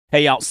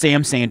Hey, y'all,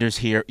 Sam Sanders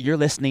here. You're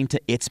listening to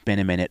It's Been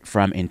a Minute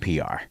from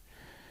NPR.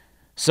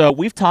 So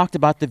we've talked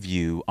about The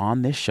View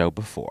on this show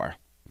before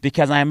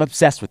because I am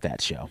obsessed with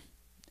that show.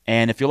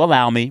 And if you'll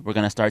allow me, we're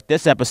going to start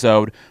this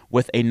episode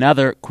with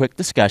another quick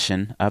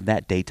discussion of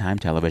that daytime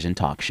television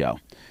talk show.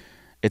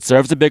 It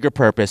serves a bigger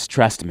purpose,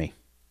 trust me.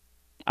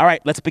 All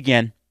right, let's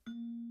begin.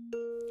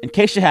 In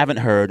case you haven't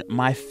heard,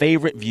 my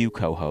favorite View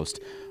co-host,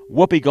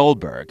 Whoopi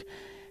Goldberg,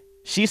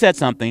 she said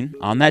something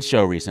on that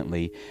show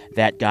recently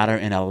that got her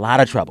in a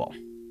lot of trouble,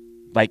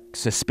 like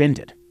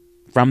suspended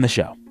from the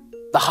show.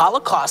 The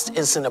Holocaust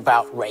isn't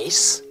about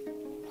race.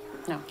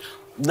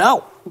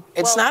 No,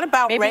 It's not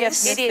about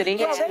race.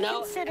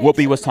 No.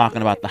 Whoopi was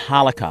talking about the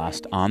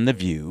Holocaust on The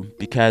View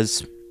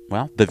because,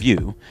 well, The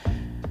View.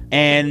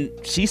 And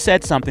she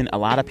said something a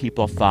lot of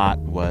people thought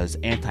was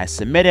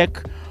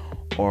anti-Semitic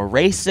or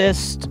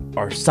racist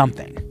or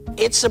something.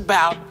 It's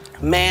about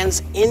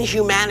man's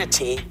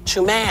inhumanity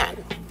to man.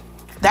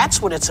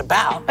 That's what it's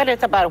about. But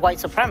it's about white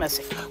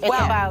supremacy.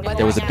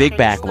 There was a big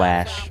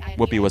backlash.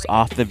 Whoopi was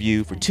off The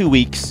View for 2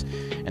 weeks,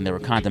 and there were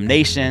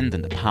condemnations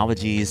and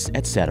apologies,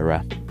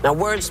 etc. Now,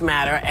 words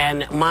matter,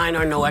 and mine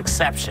are no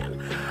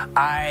exception.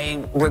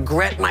 I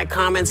regret my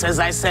comments, as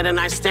I said, and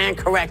I stand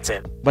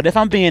corrected. But if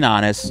I'm being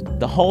honest,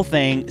 the whole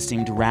thing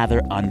seemed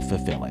rather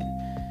unfulfilling.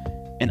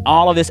 In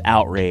all of this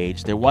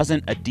outrage, there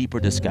wasn't a deeper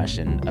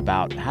discussion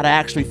about how to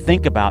actually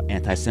think about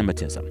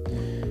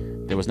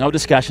anti-Semitism. There was no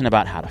discussion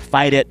about how to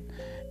fight it,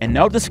 and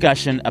no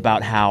discussion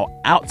about how,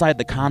 outside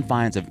the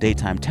confines of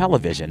daytime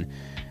television,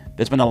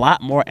 there's been a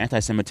lot more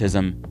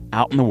anti-Semitism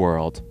out in the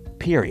world,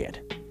 period,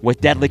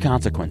 with deadly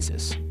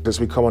consequences. As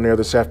we come on air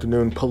this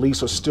afternoon,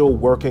 police are still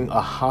working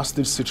a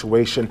hostage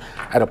situation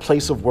at a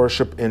place of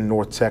worship in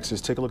North Texas.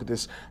 Take a look at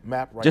this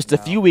map right now. Just a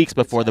few weeks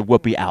before the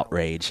Whoopi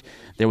outrage,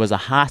 there was a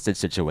hostage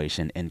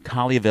situation in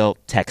Colleyville,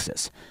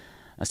 Texas.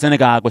 A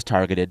synagogue was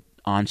targeted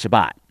on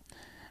Shabbat.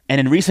 And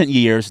in recent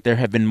years, there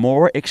have been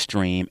more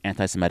extreme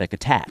anti-Semitic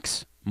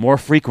attacks, more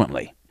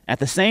frequently. At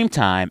the same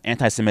time,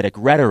 anti-Semitic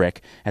rhetoric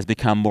has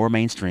become more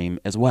mainstream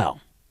as well.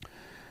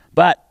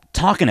 But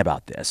talking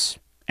about this,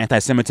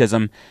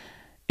 anti-Semitism,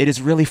 it is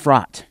really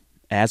fraught,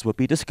 as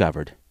Whoopi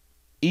discovered,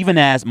 even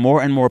as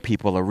more and more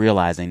people are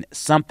realizing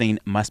something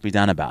must be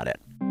done about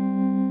it.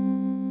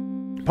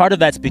 Part of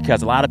that's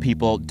because a lot of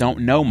people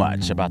don't know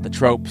much about the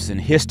tropes and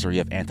history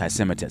of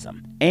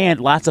anti-Semitism. And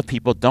lots of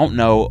people don't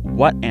know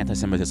what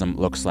anti-Semitism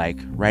looks like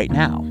right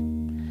now.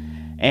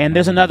 And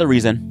there's another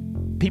reason.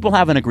 People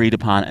haven't agreed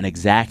upon an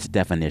exact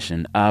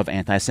definition of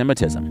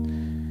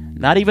anti-Semitism.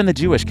 Not even the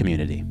Jewish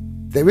community.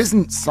 There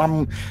isn't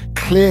some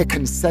clear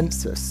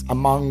consensus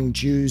among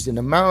Jews in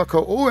America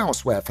or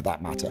elsewhere, for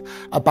that matter,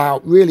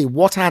 about really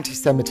what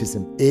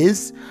anti-Semitism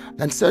is,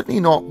 and certainly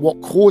not what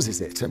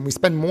causes it. And we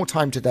spend more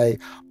time today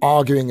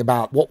arguing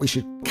about what we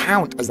should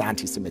count as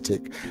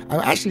anti-Semitic,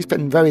 and actually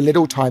spend very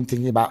little time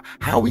thinking about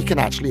how we can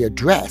actually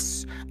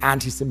address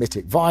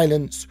anti-Semitic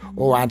violence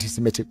or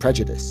anti-Semitic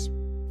prejudice.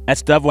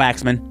 That's Dov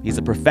Waxman. He's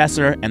a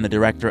professor and the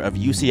director of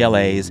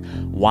UCLA's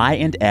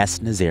Y&S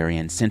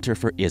Nazarian Center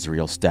for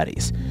Israel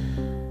Studies.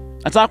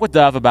 I talk with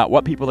Dov about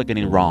what people are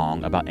getting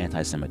wrong about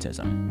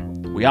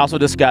anti-Semitism. We also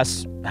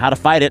discuss how to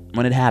fight it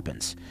when it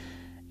happens.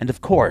 And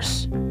of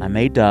course, I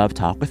made Dov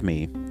talk with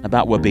me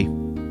about Whoopi.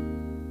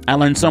 I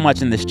learned so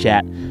much in this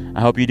chat. I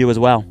hope you do as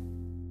well.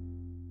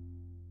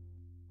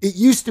 It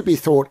used to be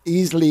thought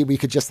easily we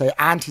could just say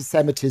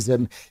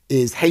anti-Semitism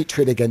is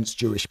hatred against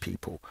Jewish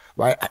people,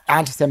 right?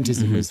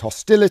 Anti-Semitism is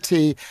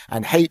hostility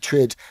and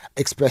hatred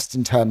expressed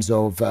in terms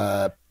of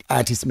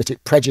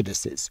anti-Semitic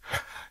prejudices.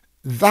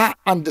 That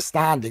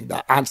understanding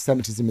that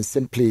anti-Semitism is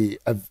simply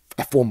a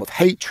form of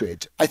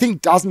hatred, I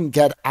think doesn't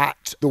get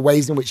at the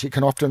ways in which it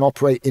can often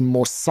operate in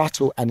more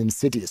subtle and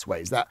insidious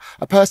ways. That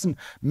a person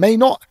may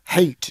not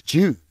hate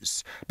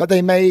Jews, but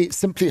they may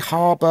simply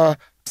harbor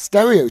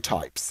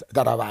stereotypes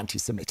that are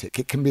anti-Semitic.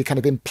 It can be kind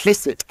of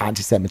implicit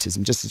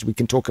anti-Semitism, just as we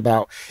can talk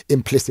about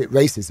implicit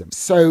racism.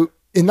 So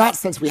in that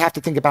sense, we have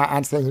to think about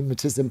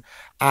anti-Semitism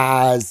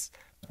as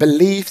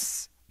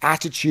beliefs,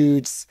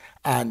 attitudes,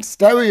 and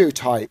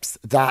stereotypes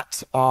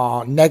that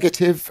are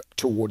negative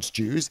towards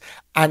Jews,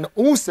 and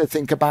also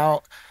think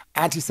about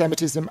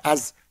anti-Semitism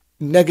as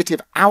negative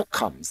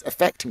outcomes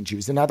affecting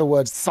Jews. In other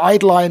words,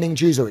 sidelining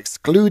Jews or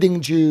excluding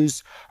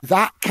Jews,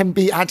 that can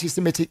be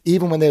anti-Semitic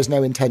even when there's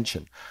no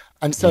intention.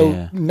 And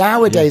so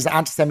nowadays,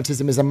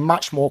 anti-Semitism is a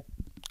much more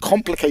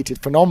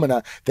complicated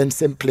phenomena than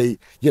simply,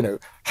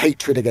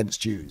 hatred against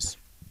Jews.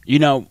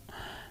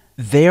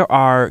 There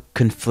are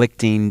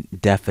conflicting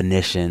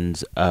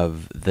definitions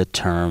of the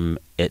term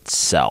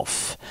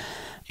itself.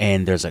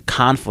 And there's a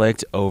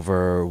conflict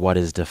over what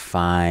is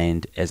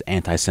defined as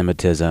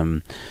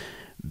anti-Semitism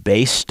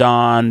based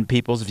on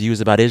people's views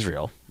about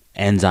Israel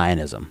and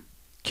Zionism.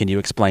 Can you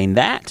explain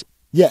that?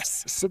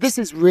 Yes. So this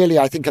is really,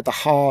 I think, at the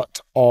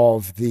heart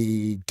of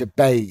the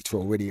debate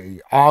or really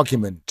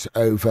argument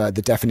over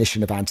the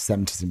definition of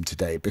anti-Semitism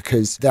today,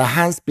 because there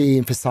has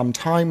been for some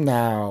time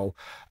now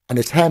an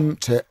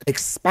attempt to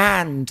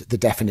expand the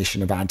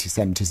definition of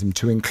anti-Semitism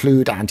to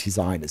include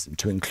anti-Zionism,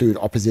 to include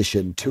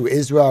opposition to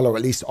Israel, or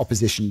at least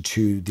opposition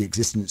to the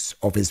existence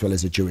of Israel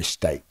as a Jewish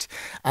state.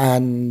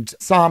 And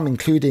some,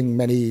 including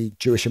many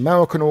Jewish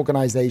American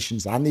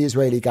organizations and the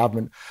Israeli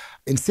government,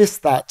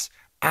 insist that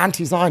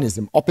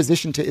anti-Zionism,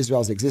 opposition to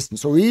Israel's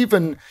existence, or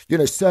even,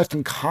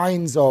 certain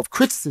kinds of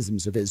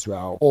criticisms of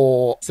Israel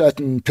or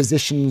certain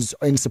positions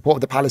in support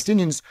of the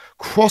Palestinians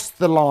cross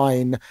the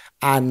line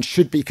and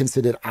should be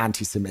considered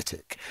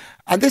anti-Semitic.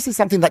 And this is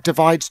something that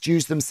divides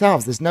Jews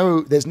themselves. There's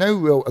no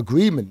real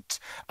agreement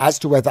as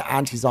to whether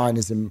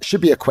anti-Zionism should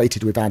be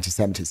equated with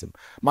anti-Semitism.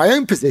 My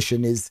own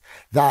position is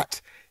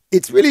that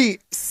it's really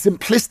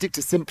simplistic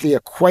to simply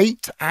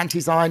equate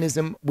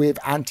anti-Zionism with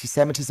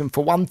anti-Semitism.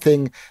 For one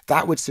thing,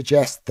 that would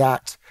suggest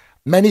that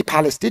many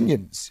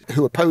Palestinians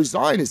who oppose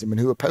Zionism and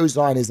who oppose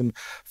Zionism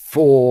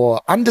for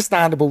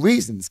understandable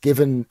reasons,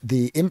 given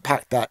the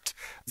impact that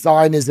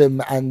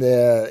Zionism and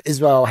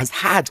Israel has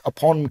had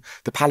upon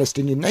the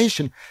Palestinian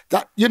nation,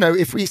 that,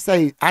 if we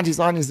say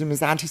anti-Zionism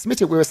is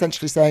anti-Semitic, we're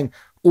essentially saying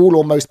all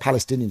or most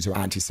Palestinians are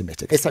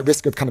anti-Semitic. It's at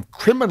risk of kind of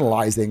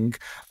criminalizing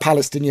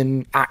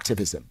Palestinian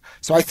activism.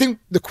 So I think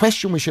the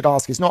question we should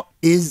ask is not,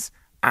 is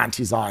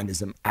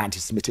anti-Zionism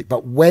anti-Semitic,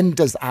 but when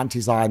does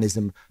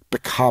anti-Zionism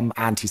become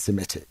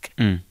anti-Semitic?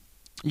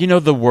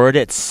 The word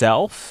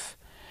itself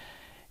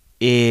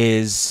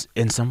is,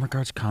 in some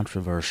regards,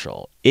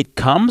 controversial. It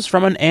comes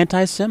from an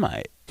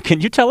anti-Semite.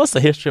 Can you tell us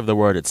the history of the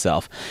word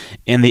itself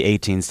in the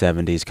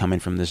 1870s, coming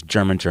from this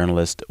German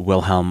journalist,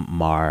 Wilhelm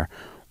Marr?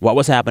 What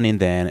was happening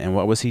then, and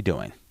what was he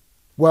doing?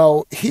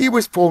 Well, he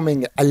was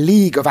forming a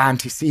league of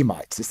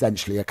anti-Semites,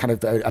 essentially, a kind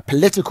of a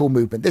political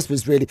movement. This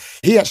was really,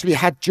 he actually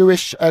had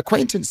Jewish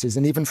acquaintances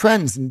and even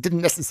friends, and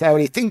didn't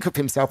necessarily think of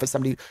himself as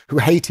somebody who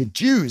hated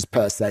Jews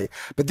per se.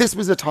 But this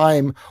was a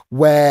time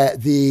where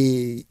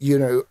the,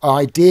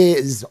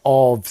 ideas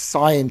of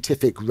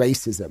scientific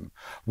racism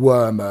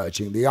were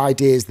emerging. The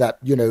ideas that,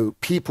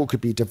 people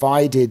could be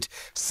divided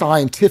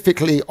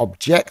scientifically,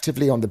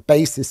 objectively on the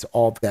basis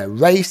of their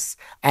race,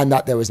 and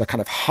that there was a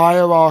kind of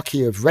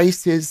hierarchy of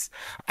races.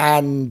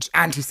 And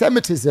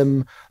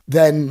anti-Semitism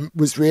then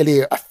was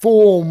really a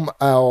form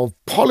of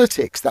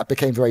politics that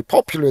became very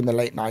popular in the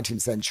late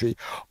 19th century,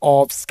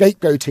 of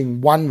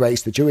scapegoating one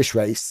race, the Jewish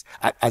race,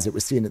 as it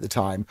was seen at the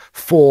time,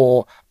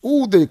 for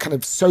all the kind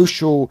of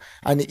social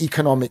and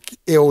economic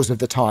ills of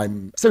the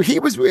time. So he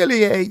was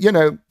really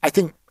I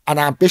think an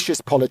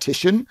ambitious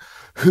politician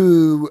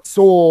who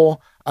saw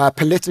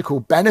political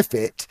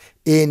benefit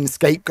in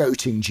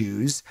scapegoating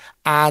Jews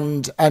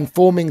and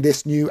forming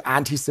this new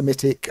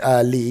anti-Semitic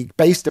league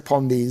based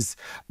upon these,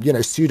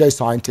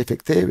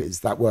 pseudo-scientific theories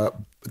that were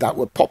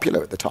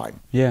popular at the time.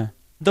 Yeah.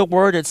 The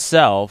word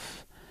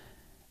itself,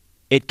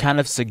 it kind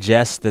of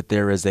suggests that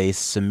there is a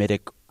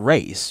Semitic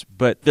race,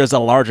 but there's a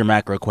larger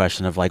macro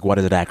question of, what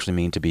does it actually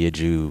mean to be a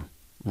Jew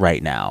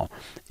right now?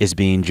 Is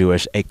being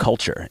Jewish a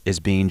culture? Is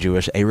being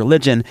Jewish a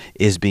religion?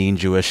 Is being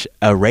Jewish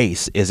a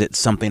race? Is it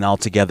something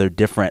altogether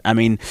different? I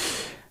mean,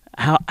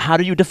 how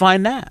do you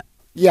define that?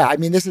 Yeah,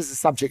 this is a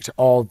subject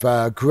of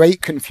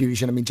great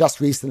confusion. Just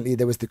recently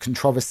there was the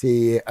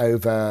controversy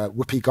over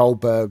Whoopi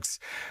Goldberg's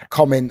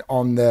comment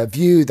on the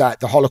view that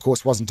the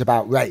Holocaust wasn't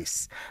about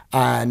race.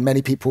 And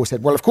many people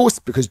said, well, of course,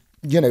 because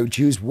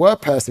Jews were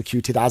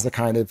persecuted as a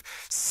kind of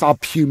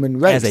subhuman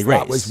race. As a race.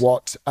 That was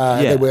what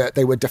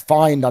they were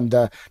defined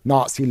under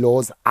Nazi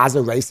laws as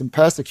a race and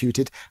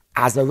persecuted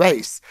as a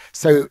race.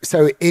 So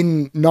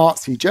in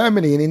Nazi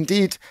Germany, and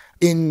indeed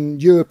in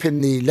Europe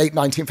in the late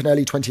 19th and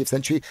early 20th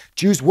century,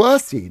 Jews were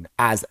seen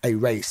as a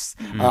race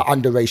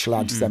under racial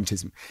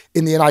anti-Semitism.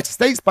 In the United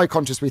States, by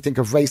contrast, we think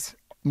of race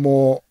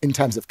more in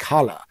terms of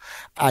color,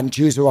 and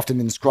Jews are often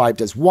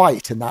inscribed as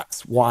white, and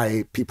that's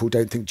why people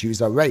don't think Jews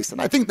are race.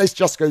 And I think this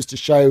just goes to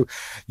show,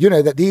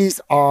 that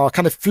these are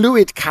kind of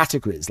fluid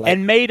categories,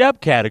 and made up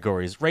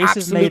categories. Race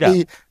is made up.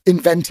 Absolutely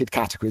invented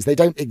categories. They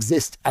don't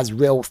exist as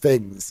real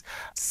things.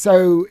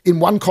 So in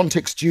one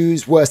context,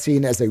 Jews were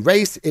seen as a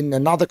race. In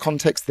another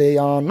context, they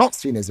are not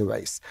seen as a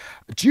race.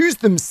 Jews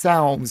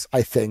themselves,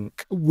 I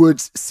think,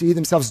 would see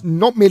themselves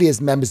not merely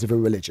as members of a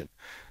religion.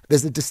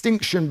 There's a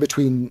distinction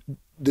between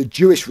the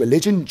Jewish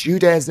religion,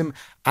 Judaism,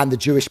 and the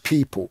Jewish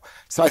people.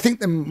 So I think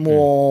the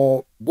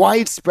more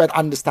widespread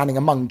understanding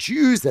among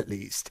Jews, at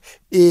least,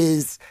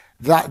 is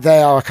that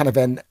they are kind of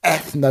an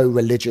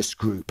ethno-religious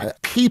group,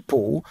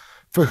 people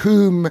for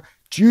whom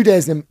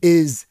Judaism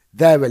is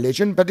their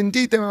religion. But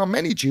indeed, there are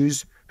many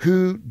Jews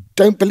who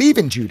don't believe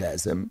in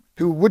Judaism,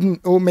 who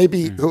wouldn't, or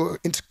maybe who are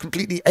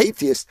completely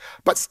atheists,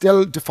 but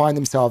still define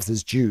themselves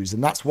as Jews.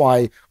 And that's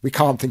why we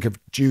can't think of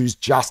Jews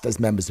just as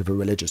members of a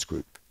religious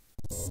group.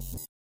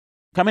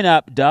 Coming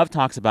up, Dov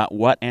talks about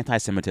what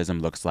anti-Semitism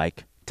looks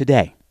like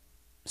today.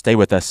 Stay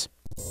with us.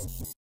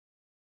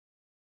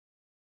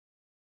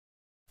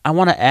 I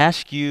want to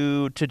ask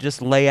you to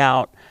just lay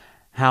out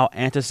how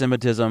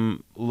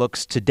anti-Semitism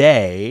looks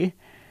today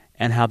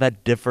and how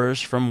that differs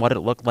from what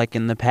it looked like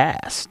in the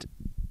past.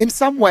 In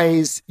some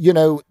ways,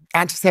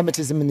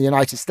 anti-Semitism in the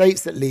United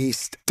States, at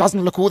least,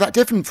 doesn't look all that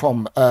different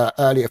from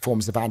earlier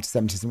forms of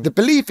anti-Semitism. The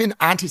belief in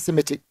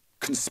anti-Semitic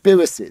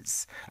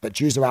conspiracies that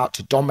Jews are out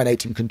to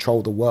dominate and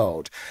control the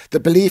world, the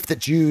belief that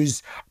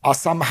Jews are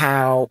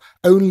somehow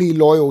only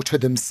loyal to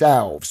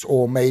themselves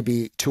or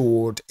maybe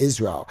toward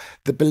Israel,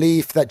 the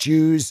belief that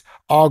Jews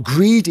are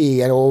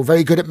greedy and or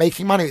very good at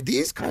making money.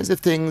 These kinds of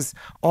things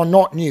are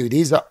not new.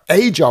 These are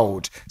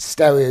age-old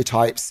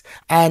stereotypes,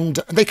 and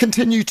they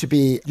continue to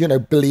be,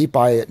 believed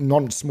by a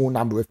non-small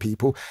number of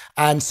people.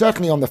 And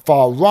certainly on the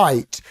far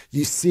right,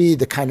 you see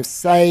the kind of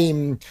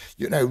same,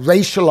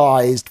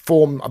 racialized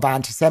form of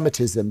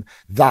anti-Semitism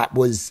that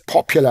was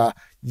popular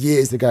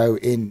years ago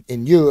in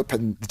Europe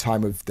and the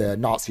time of the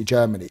Nazi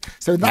Germany.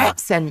 So in that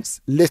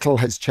sense, little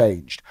has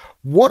changed.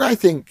 What I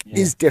think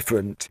is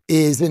different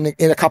is in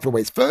a couple of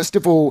ways. First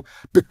of all,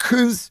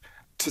 because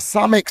to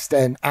some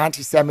extent,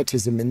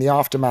 anti-Semitism in the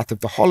aftermath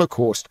of the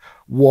Holocaust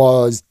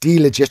was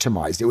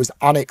delegitimized. It was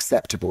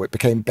unacceptable. It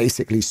became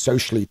basically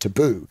socially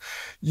taboo.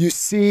 You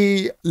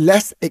see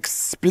less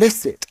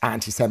explicit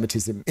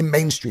anti-Semitism in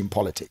mainstream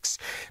politics.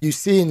 You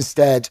see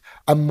instead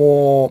a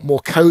more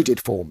coded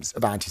forms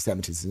of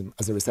anti-Semitism,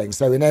 as I was saying.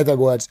 So in other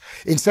words,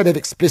 instead of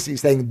explicitly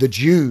saying the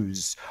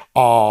Jews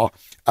are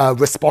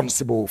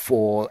responsible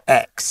for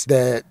X,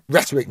 the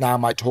rhetoric now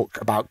might talk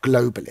about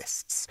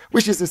globalists,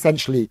 which is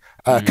essentially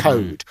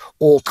code,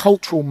 or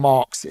cultural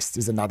Marxists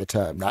is another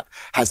term that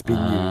has been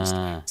used.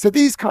 So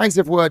these kinds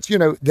of words,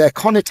 their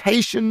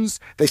connotations,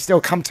 they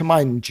still come to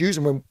mind in Jews.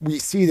 And when we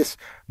see this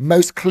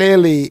most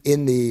clearly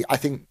in I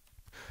think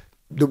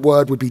the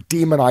word would be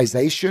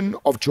demonization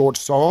of George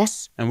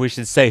Soros. And we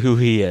should say who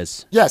he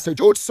is. Yeah, so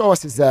George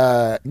Soros is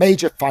a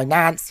major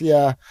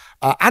financier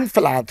and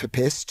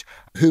philanthropist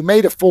who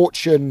made a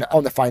fortune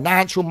on the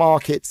financial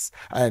markets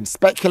and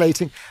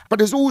speculating, but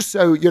has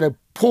also,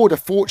 poured a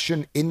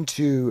fortune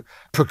into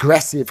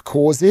progressive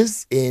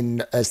causes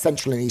in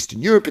Central and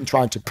Eastern Europe in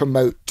trying to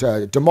promote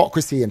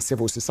democracy and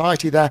civil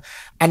society there.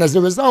 And as a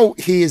result,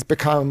 he has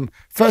become,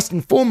 first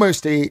and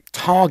foremost, a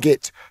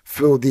target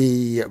for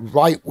the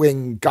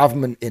right-wing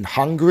government in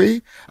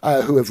Hungary,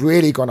 who have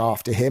really gone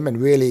after him and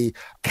really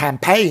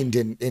campaigned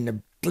in a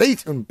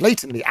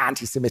blatantly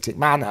anti-Semitic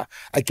manner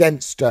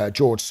against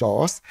George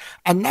Soros.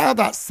 And now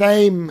that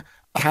same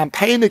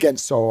campaign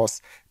against Soros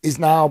is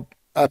now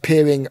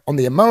appearing on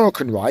the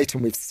American right,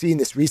 and we've seen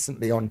this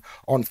recently on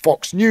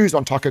Fox News,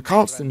 on Tucker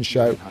Carlson's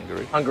show.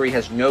 Hungary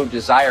has no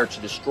desire to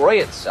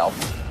destroy itself.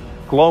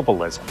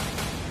 Globalism,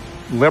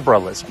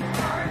 liberalism,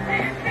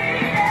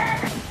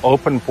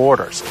 open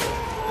borders.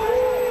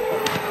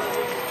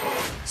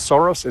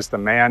 Soros is the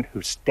man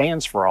who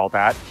stands for all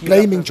that.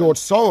 Blaming George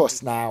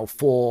Soros now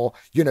for,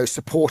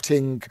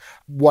 supporting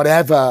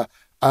whatever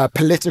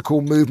political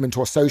movement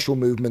or social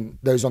movement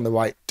those on the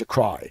right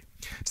decry.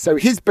 So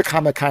he's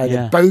become a kind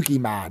of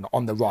bogeyman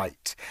on the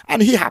right.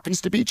 And he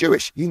happens to be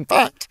Jewish. In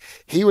fact,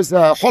 he was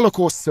a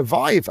Holocaust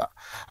survivor.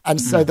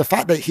 And so the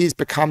fact that he's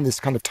become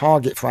this kind of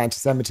target for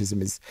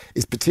anti-Semitism is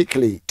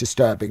particularly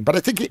disturbing. But I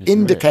think it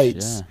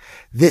indicates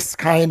this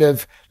kind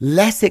of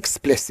less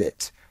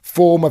explicit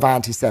form of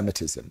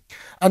anti-Semitism.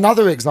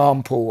 Another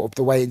example of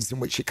the ways in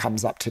which it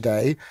comes up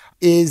today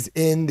is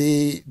in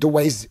the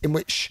ways in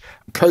which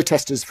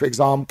protesters, for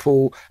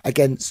example,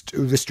 against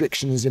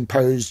restrictions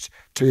imposed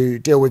to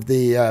deal with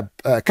the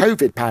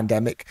COVID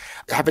pandemic,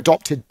 have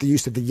adopted the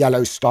use of the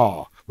yellow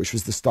star, which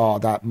was the star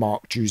that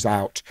marked Jews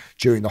out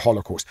during the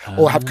Holocaust,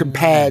 or have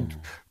compared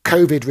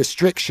COVID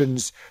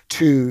restrictions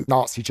to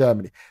Nazi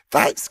Germany.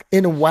 That's,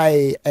 in a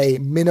way, a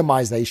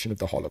minimization of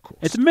the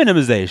Holocaust. It's a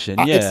minimization,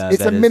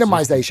 It's a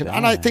minimization.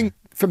 And I think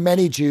for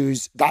many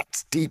Jews,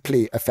 that's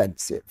deeply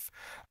offensive.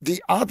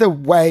 The other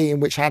way in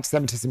which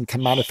anti-Semitism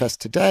can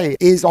manifest today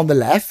is on the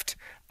left,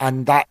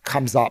 and that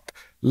comes up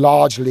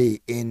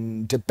largely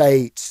in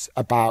debates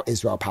about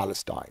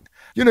Israel-Palestine.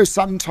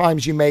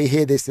 Sometimes you may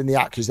hear this in the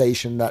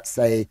accusation that,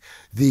 say,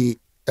 the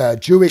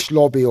Jewish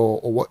lobby, or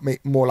what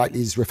more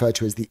likely is referred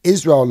to as the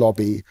Israel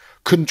lobby,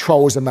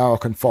 controls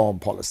American foreign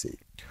policy,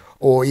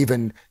 or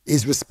even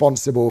is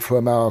responsible for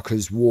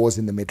America's wars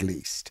in the Middle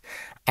East.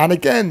 And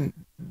again,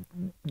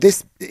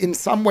 this in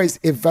some ways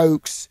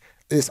evokes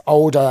this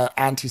older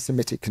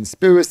anti-Semitic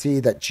conspiracy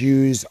that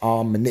Jews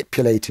are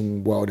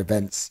manipulating world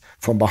events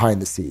from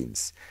behind the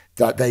scenes,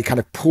 that they kind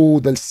of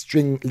pull the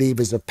string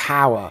levers of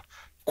power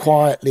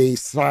quietly,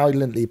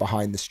 silently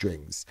behind the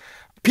strings.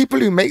 People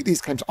who make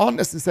these claims aren't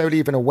necessarily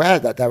even aware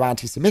that they're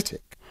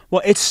anti-Semitic.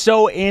 Well, it's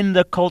so in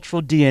the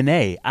cultural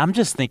DNA. I'm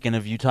just thinking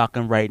of you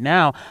talking right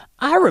now.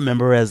 I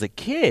remember as a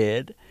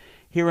kid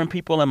hearing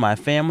people in my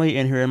family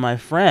and hearing my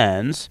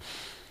friends,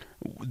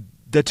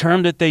 the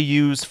term that they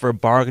used for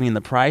bargaining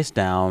the price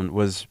down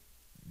was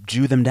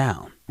Jew them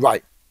down.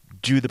 Right.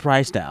 Jew the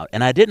price down.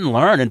 And I didn't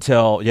learn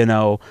until,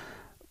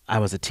 I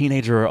was a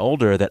teenager or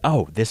older that,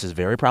 this is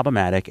very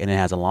problematic, and it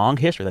has a long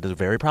history that is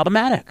very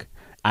problematic.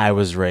 I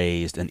was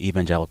raised an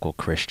evangelical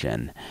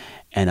Christian,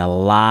 and a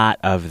lot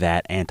of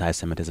that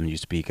anti-Semitism you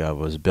speak of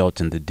was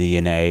built in the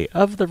DNA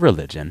of the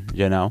religion,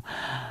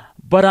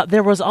 But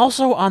there was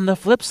also, on the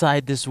flip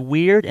side, this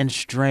weird and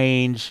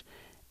strange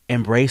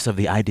embrace of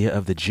the idea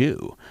of the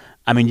Jew.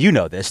 I mean, you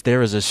know this.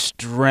 There is a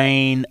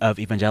strain of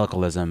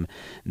evangelicalism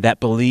that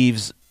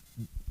believes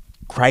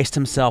Christ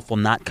himself will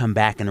not come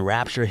back and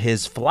rapture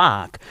his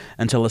flock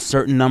until a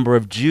certain number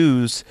of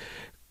Jews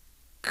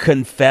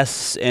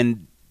confess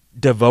and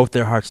devote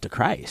their hearts to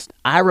Christ.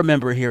 I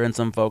remember hearing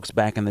some folks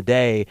back in the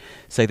day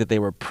say that they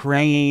were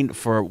praying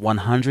for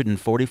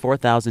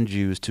 144,000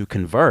 Jews to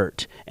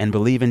convert and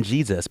believe in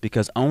Jesus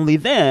because only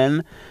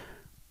then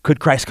could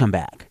Christ come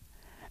back.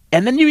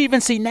 And then you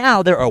even see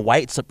now there are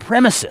white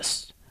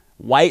supremacists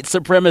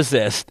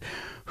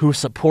who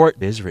support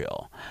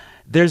Israel.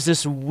 There's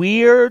this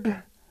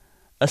weird,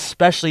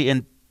 especially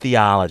in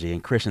theology, in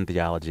Christian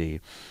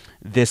theology,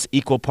 this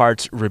equal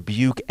parts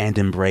rebuke and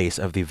embrace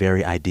of the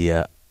very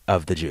idea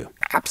of the Jew.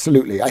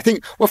 Absolutely. I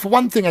think, well, for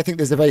one thing, I think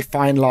there's a very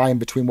fine line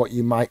between what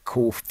you might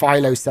call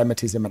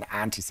philo-Semitism and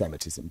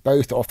anti-Semitism.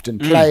 Both often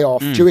play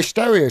off Jewish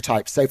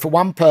stereotypes. So for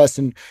one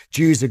person,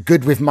 Jews are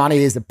good with money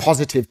is a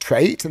positive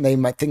trait, and they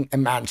might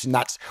imagine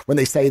that's when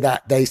they say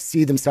that they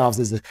see themselves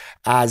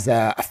as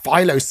a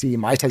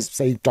philo-Semite, as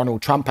say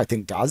Donald Trump, I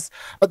think, does.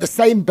 But the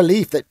same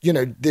belief that, you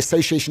know, the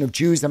association of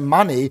Jews and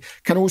money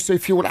can also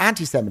fuel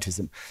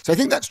anti-Semitism. So I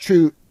think that's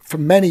true for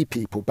many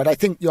people, but I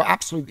think you're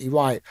absolutely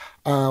right.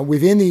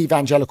 Within the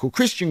evangelical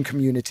Christian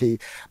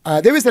community,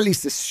 there is at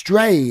least a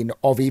strain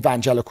of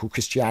evangelical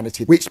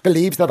Christianity which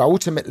believes that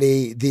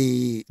ultimately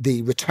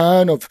the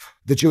return of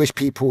the Jewish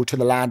people to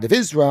the land of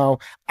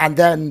Israel and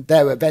then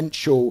their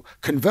eventual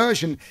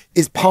conversion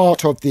is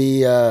part of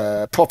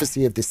the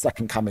prophecy of the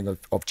second coming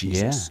of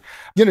Jesus.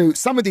 Yeah. You know,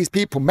 some of these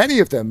people, many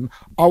of them,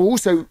 are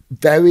also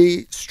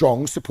very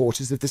strong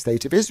supporters of the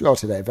state of Israel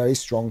today, very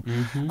strong.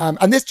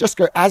 And this just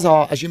goes,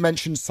 as you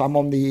mentioned, some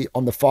on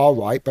the far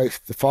right,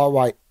 both the far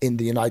right in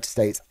the United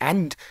States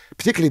and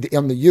particularly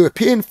on the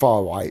European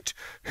far right,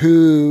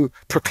 who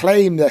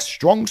proclaim their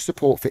strong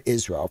support for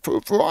Israel for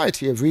a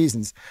variety of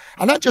reasons.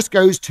 And that just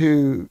goes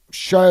to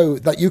show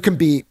that you can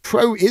be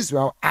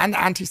pro-Israel and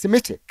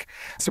anti-Semitic.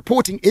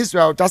 Supporting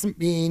Israel doesn't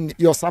mean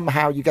you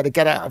get a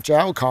get out of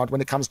jail card when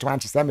it comes to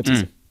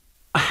anti-Semitism.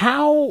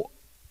 How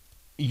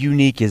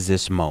unique is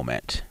this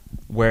moment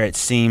where it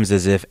seems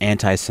as if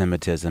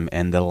anti-Semitism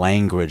and the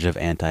language of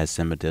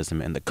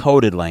anti-Semitism and the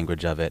coded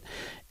language of it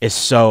is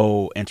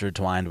so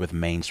intertwined with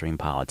mainstream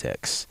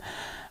politics?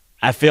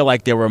 I feel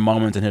like there were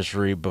moments in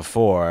history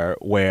before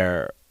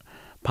where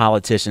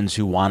politicians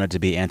who wanted to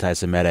be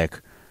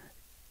anti-Semitic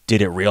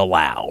did it real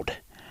loud.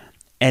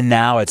 And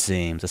now it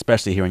seems,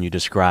 especially hearing you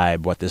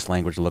describe what this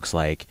language looks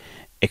like,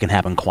 it can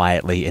happen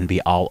quietly and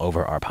be all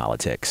over our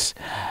politics.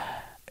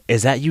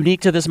 Is that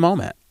unique to this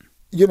moment?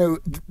 You know,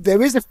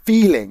 there is a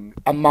feeling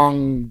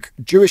among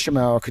Jewish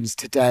Americans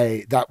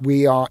today that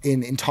we are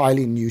in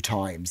entirely new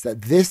times,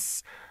 that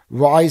this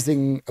rise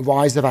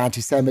of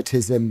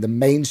anti-Semitism, the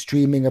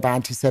mainstreaming of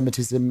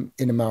anti-Semitism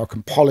in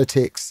American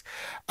politics,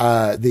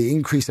 the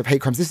increase of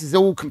hate crimes, this is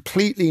all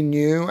completely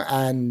new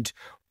and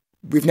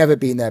we've never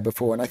been there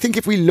before. And I think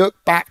if we look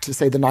back to,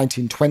 say, the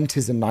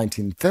 1920s and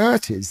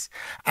 1930s,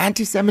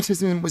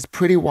 anti-Semitism was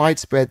pretty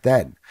widespread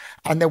then.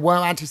 And there were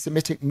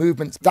anti-Semitic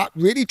movements that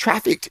really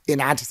trafficked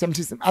in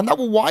anti-Semitism and that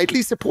were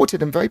widely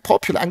supported and very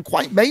popular and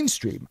quite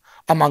mainstream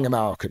among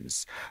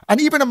Americans and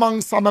even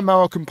among some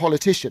American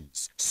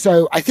politicians.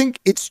 So I think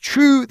it's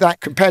true that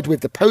compared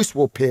with the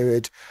post-war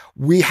period,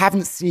 we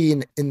haven't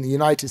seen in the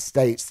United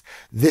States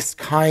this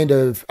kind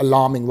of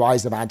alarming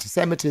rise of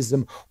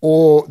anti-Semitism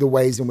or the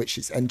ways in which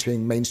it's entering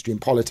mainstream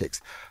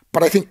politics.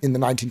 But I think in the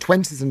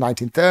 1920s and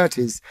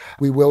 1930s,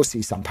 we will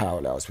see some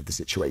parallels with the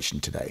situation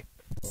today.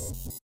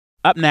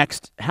 Up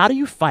next, how do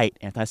you fight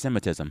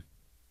anti-Semitism?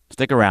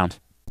 Stick around.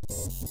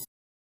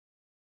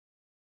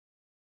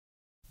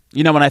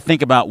 You know, when I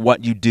think about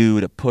what you do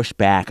to push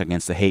back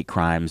against the hate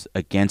crimes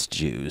against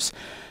Jews,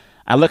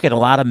 I look at a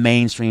lot of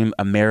mainstream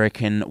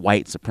American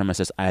white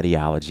supremacist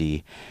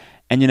ideology.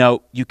 And, you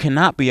know, you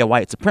cannot be a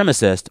white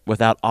supremacist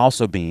without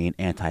also being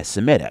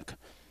anti-Semitic.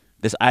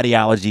 This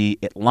ideology,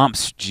 it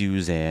lumps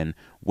Jews in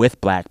with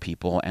black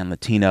people and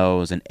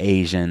Latinos and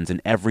Asians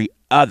and every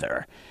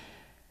other.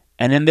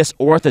 And in this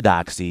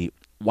orthodoxy,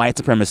 white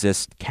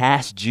supremacists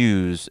cast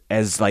Jews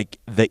as like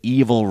the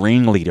evil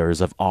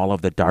ringleaders of all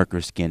of the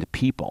darker-skinned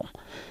people.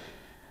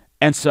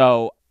 And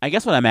so I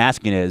guess what I'm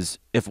asking is,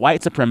 if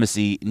white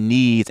supremacy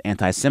needs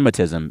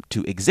anti-Semitism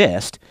to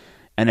exist,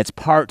 and it's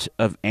part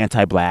of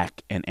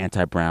anti-black and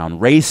anti-brown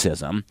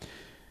racism,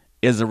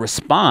 is the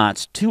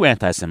response to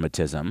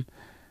anti-Semitism,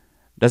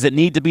 does it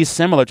need to be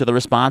similar to the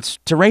response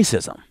to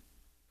racism?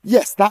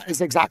 Yes, that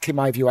is exactly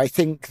my view. I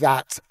think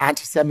that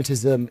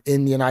anti-Semitism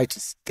in the United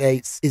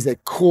States is a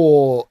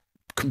core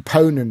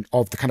component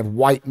of the kind of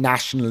white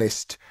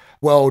nationalist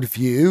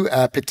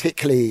worldview,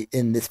 particularly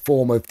in this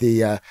form of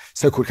the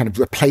so-called kind of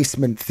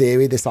replacement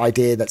theory, this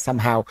idea that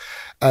somehow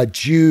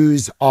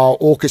Jews are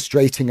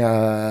orchestrating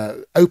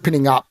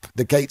opening up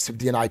the gates of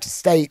the United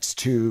States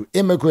to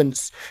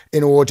immigrants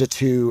in order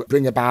to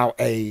bring about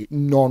a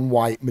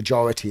non-white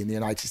majority in the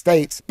United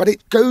States. But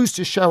it goes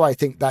to show, I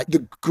think, that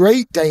the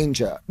great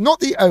danger, not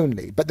the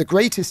only, but the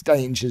greatest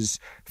dangers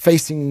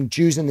facing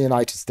Jews in the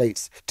United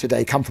States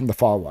today come from the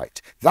far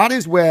right. That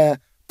is where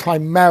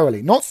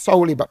primarily, not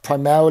solely, but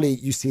primarily,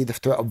 you see the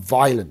threat of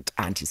violent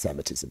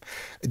anti-Semitism,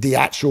 the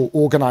actual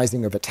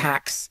organizing of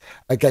attacks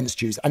against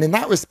Jews. And in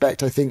that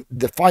respect, I think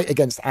the fight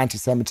against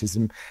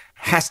anti-Semitism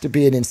has to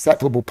be an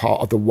inseparable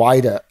part of the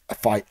wider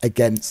fight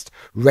against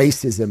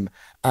racism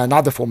and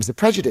other forms of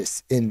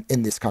prejudice in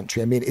this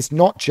country. I mean, it's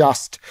not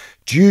just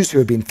Jews who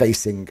have been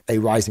facing a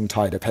rising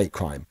tide of hate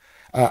crime.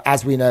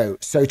 As we know,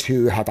 so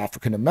too have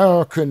African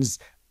Americans,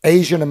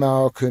 Asian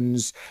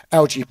Americans,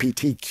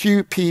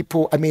 LGBTQ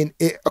people. I mean,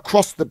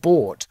 across the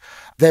board,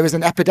 there is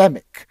an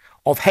epidemic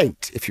of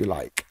hate, if you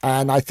like.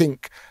 And I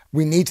think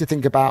we need to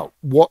think about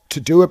what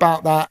to do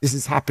about that. This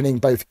is happening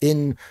both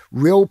in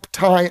real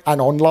time and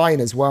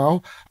online as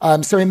well.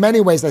 So in many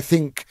ways, I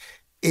think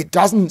it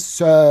doesn't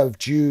serve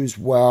Jews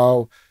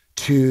well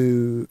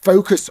to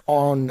focus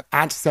on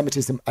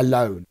anti-Semitism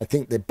alone. I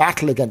think the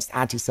battle against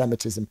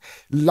anti-Semitism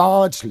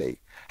largely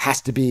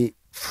has to be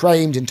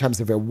framed in terms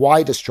of a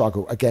wider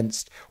struggle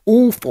against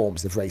all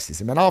forms of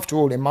racism. And after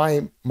all, in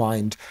my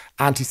mind,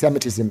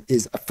 anti-Semitism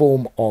is a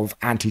form of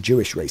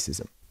anti-Jewish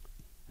racism.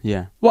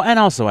 Yeah. Well, and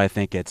also I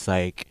think it's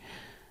like,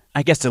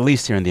 I guess at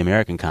least here in the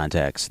American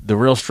context, the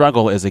real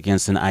struggle is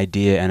against an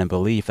idea and a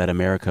belief that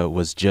America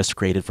was just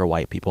created for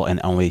white people and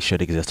only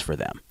should exist for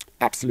them.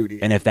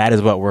 Absolutely. And if that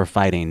is what we're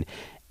fighting,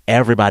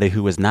 everybody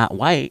who is not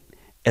white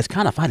is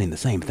kind of fighting the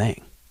same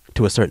thing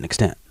to a certain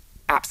extent.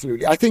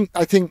 Absolutely. I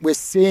think we're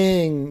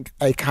seeing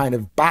a kind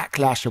of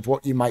backlash of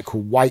what you might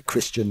call white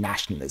Christian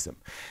nationalism.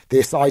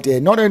 This idea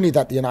not only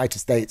that the United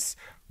States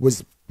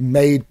was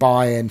made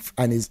by and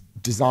is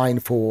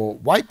designed for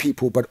white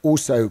people, but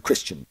also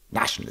Christian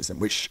nationalism,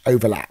 which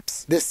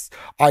overlaps. This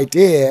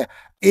idea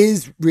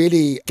is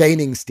really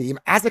gaining steam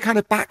as a kind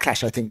of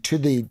backlash, I think, to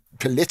the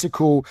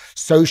political,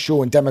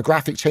 social, and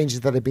demographic changes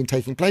that have been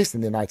taking place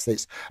in the United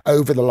States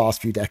over the last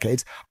few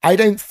decades. I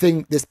don't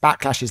think this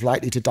backlash is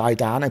likely to die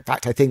down. In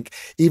fact, I think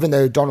even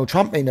though Donald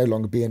Trump may no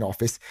longer be in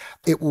office,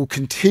 it will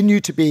continue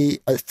to be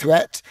a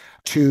threat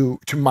to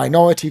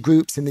minority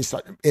groups in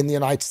the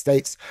United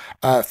States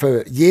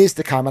for years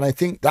to come. And I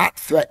think that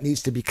threat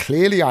needs to be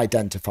clearly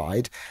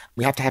identified.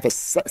 We have to have a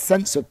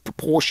sense of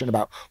proportion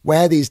about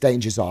where these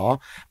dangers are.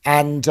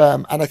 And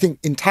I think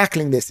in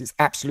tackling this, it's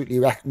absolutely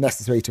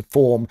necessary to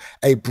form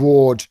a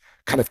broad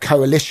kind of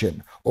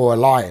coalition or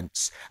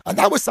alliance. And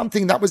that was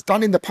something that was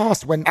done in the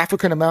past when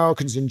African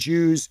Americans and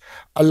Jews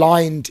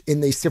aligned in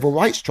the civil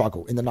rights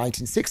struggle in the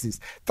 1960s.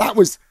 That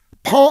was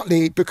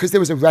partly because there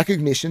was a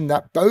recognition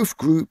that both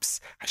groups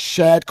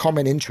shared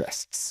common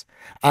interests.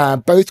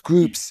 Both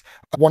groups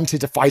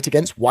wanted to fight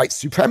against white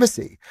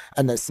supremacy.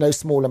 And there's no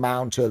small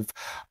amount of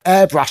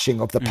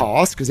airbrushing of the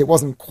past because it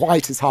wasn't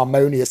quite as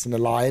harmonious an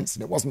alliance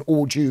and it wasn't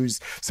all Jews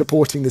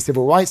supporting the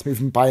civil rights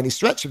movement by any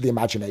stretch of the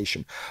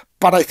imagination.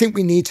 But I think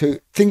we need to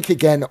think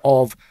again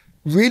of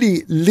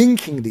really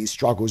linking these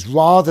struggles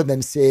rather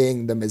than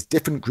seeing them as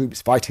different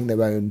groups fighting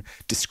their own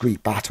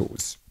discrete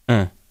battles.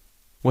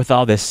 With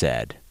all this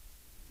said,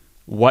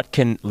 what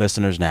can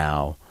listeners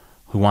now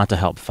who want to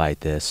help fight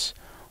this,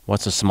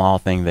 what's a small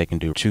thing they can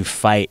do to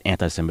fight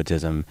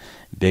anti-Semitism,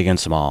 big and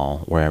small,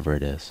 wherever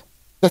it is?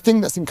 The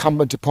thing that's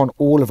incumbent upon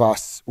all of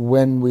us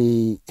when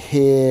we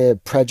hear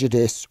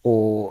prejudice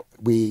or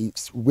we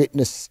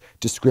witness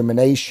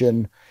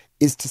discrimination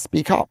is to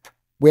speak up.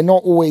 We're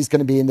not always going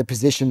to be in the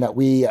position that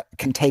we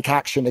can take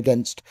action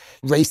against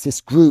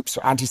racist groups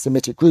or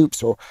anti-Semitic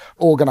groups or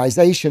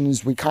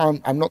organizations. We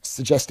can't, I'm not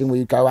suggesting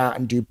we go out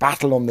and do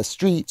battle on the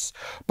streets,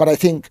 but I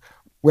think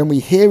when we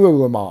hear a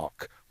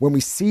remark, when we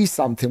see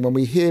something, when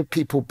we hear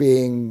people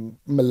being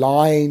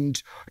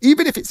maligned,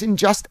 even if it's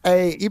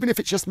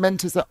just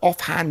meant as an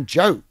offhand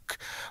joke,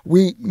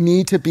 we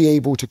need to be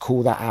able to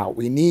call that out.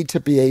 We need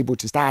to be able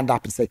to stand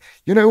up and say,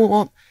 you know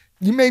what?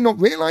 You may not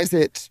realize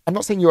it. I'm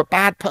not saying you're a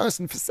bad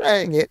person for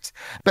saying it,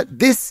 but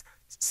this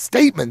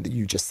statement that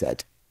you just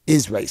said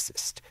is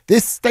racist.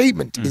 This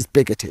statement is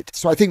bigoted.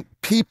 So I think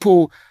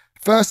people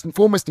first and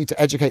foremost need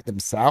to educate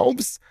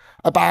themselves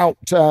about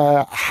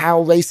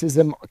how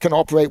racism can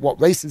operate, what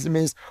racism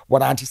is,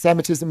 what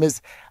anti-Semitism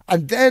is.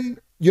 And then,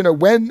 you know,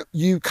 when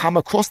you come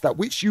across that,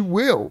 which you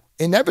will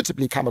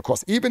inevitably come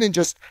across, even in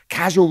just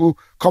casual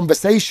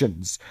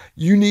conversations,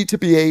 you need to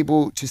be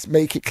able to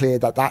make it clear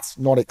that that's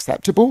not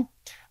acceptable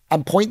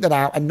and point that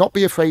out and not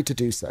be afraid to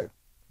do so.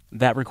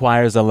 That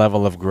requires a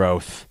level of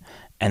growth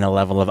and a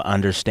level of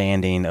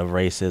understanding of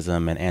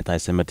racism and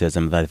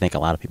anti-Semitism that I think a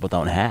lot of people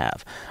don't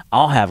have.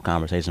 I'll have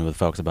conversations with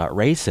folks about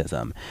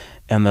racism,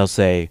 and they'll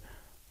say,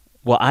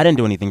 well, I didn't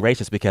do anything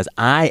racist because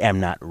I am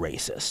not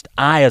racist.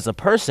 I, as a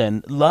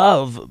person,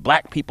 love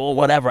black people,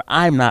 whatever.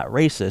 I'm not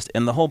racist.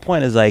 And the whole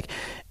point is, like,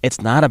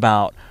 it's not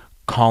about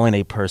calling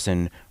a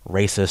person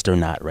racist or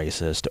not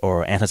racist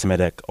or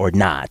anti-Semitic or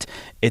not.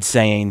 It's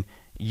saying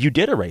you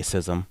did a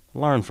racism,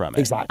 learn from it.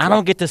 Exactly. I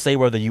don't get to say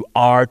whether you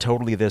are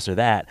totally this or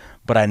that,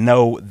 but I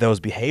know those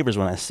behaviors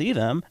when I see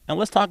them. And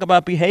let's talk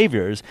about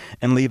behaviors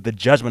and leave the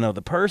judgment of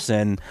the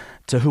person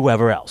to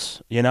whoever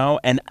else, you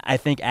know? And I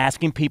think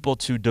asking people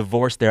to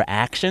divorce their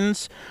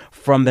actions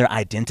from their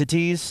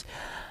identities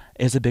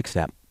is a big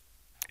step.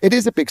 It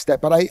is a big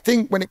step, but I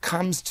think when it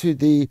comes to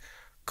the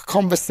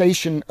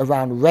conversation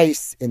around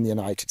race in the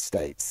United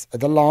States,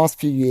 the last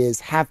few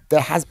years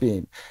there has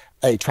been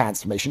a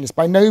transformation. It's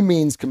by no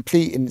means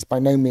complete and it's by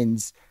no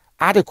means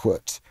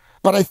adequate.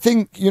 But I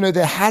think,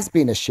 there has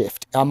been a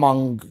shift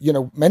among,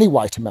 many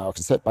white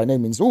Americans, by no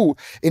means all,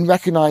 in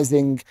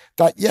recognizing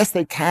that, yes,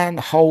 they can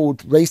hold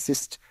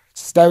racist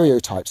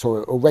stereotypes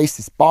or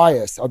racist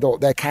bias, although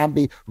there can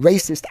be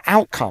racist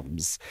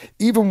outcomes,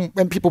 even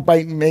when people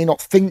may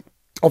not think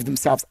of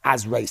themselves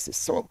as racist.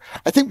 So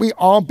I think we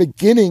are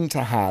beginning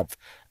to have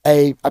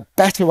a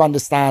better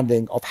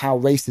understanding of how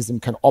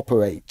racism can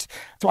operate.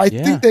 So I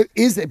think there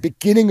is a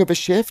beginning of a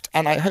shift,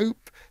 and I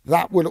hope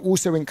that will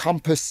also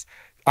encompass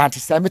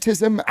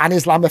anti-Semitism and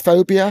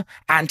Islamophobia,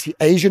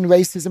 anti-Asian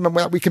racism, and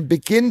where we can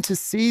begin to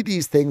see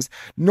these things,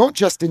 not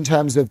just in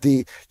terms of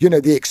the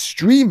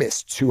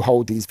extremists who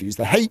hold these views,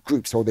 the hate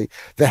groups or the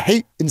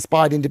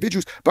hate-inspired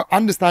individuals, but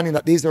understanding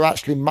that these are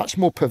actually much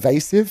more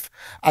pervasive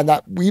and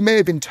that we may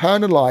have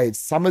internalized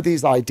some of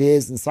these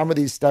ideas and some of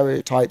these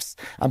stereotypes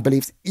and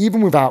beliefs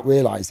even without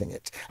realizing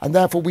it. And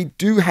therefore, we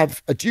do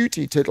have a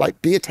duty to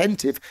be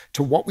attentive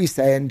to what we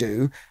say and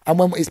do. And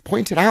when it's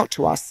pointed out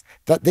to us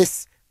that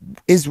this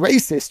is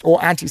racist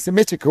or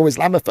anti-Semitic or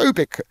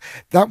Islamophobic,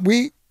 that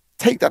we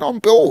take that on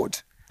board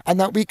and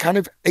that we kind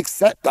of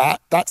accept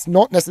that. That's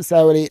not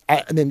necessarily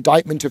an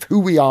indictment of who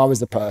we are as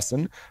a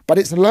person, but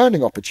it's a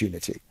learning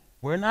opportunity.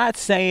 We're not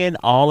saying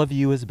all of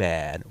you is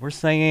bad. We're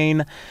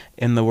saying,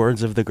 in the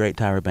words of the great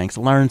Tyra Banks,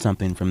 learn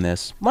something from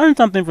this. Learn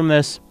something from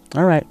this.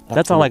 All right. Absolutely.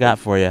 That's all I got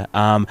for you.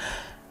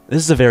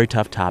 This is a very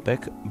tough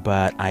topic,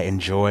 but I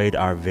enjoyed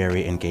our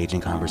very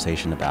engaging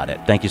conversation about it.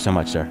 Thank you so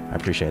much, sir. I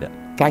appreciate it.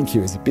 Thank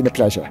you. It's been a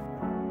pleasure.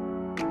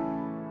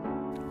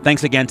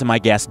 Thanks again to my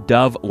guest,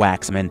 Dov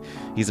Waxman.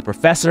 He's a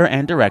professor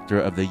and director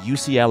of the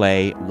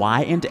UCLA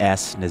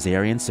Y&S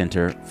Nazarian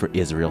Center for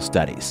Israel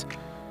Studies.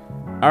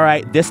 All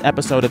right, this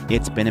episode of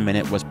It's Been a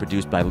Minute was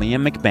produced by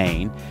Liam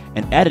McBain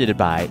and edited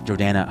by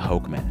Jordana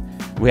Hochman.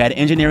 We had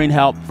engineering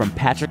help from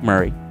Patrick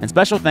Murray, and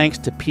special thanks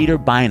to Peter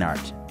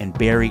Beinart and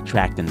Barry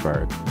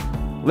Trachtenberg.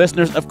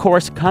 Listeners, of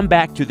course, come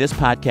back to this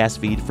podcast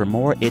feed for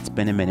more It's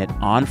Been a Minute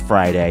on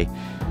Friday.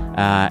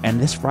 And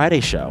this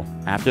Friday show,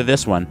 after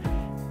this one,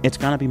 it's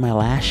going to be my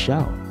last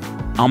show.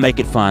 I'll make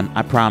it fun,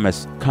 I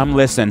promise. Come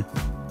listen.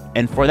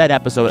 And for that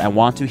episode, I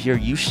want to hear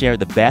you share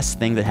the best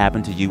thing that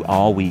happened to you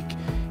all week.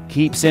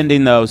 Keep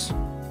sending those.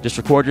 Just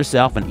record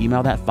yourself and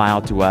email that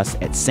file to us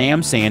at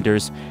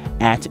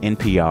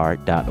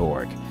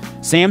samsanders@npr.org.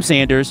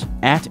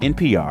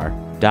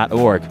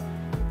 samsanders@npr.org.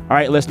 All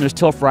right, listeners,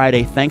 till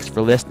Friday, thanks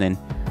for listening.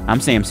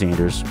 I'm Sam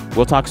Sanders.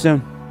 We'll talk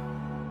soon.